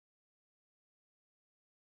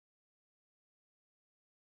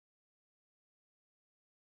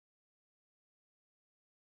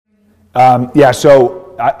Yeah,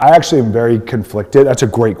 so I actually am very conflicted. That's a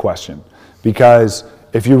great question, because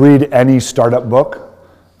if you read any startup book,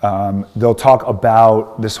 they'll talk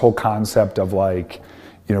about this whole concept of like,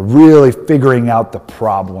 really figuring out the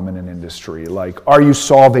problem in an industry. Like, are you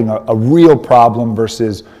solving a real problem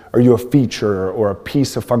versus are you a feature or a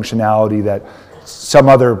piece of functionality that some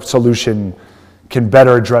other solution can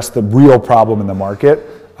better address the real problem in the market?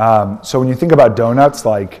 So when you think about donuts,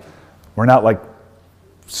 like, we're not like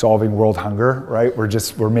solving world hunger, right?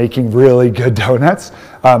 We're making really good donuts.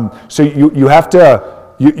 So you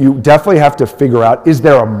definitely have to figure out, is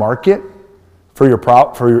there a market for your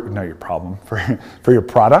product?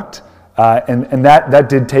 And that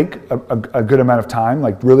did take a good amount of time,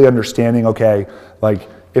 like really understanding, okay, like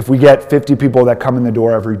if we get 50 people that come in the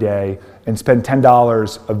door every day and spend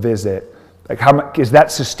 $10 a visit, like how much is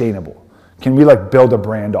that sustainable? Can we like build a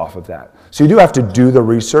brand off of that? So you do have to do the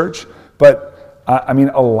research, but I mean,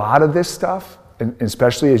 a lot of this stuff, and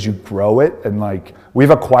especially as you grow it, and like we've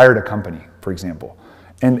acquired a company, for example,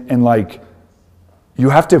 and like you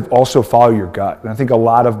have to also follow your gut. And I think a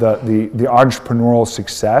lot of the entrepreneurial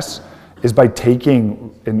success is by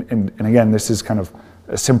taking, and again, this is kind of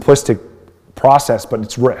a simplistic process, but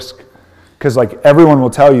it's risk. Because like everyone will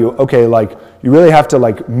tell you, okay, like you really have to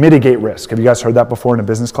like mitigate risk. Have you guys heard that before in a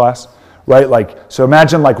business class? Right? Like, so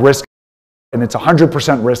imagine like risk, and it's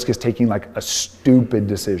 100% risk is taking like a stupid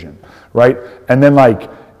decision, right? And then like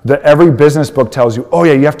every business book tells you, oh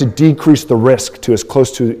yeah, you have to decrease the risk to as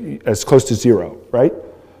close to zero, right?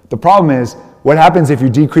 The problem is, what happens if you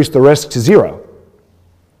decrease the risk to zero?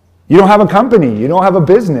 You don't have a company, you don't have a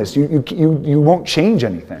business, you won't change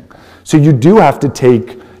anything. So you do have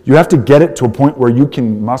to you have to get it to a point where you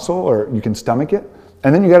can muscle or you can stomach it,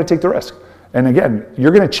 and then you got to take the risk. And again,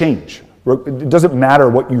 you're going to change. It doesn't matter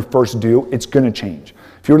what you first do, it's going to change.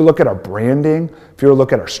 If you were to look at our branding, if you were to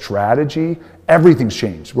look at our strategy, everything's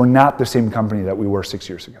changed. We're not the same company that we were 6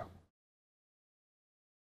 years ago.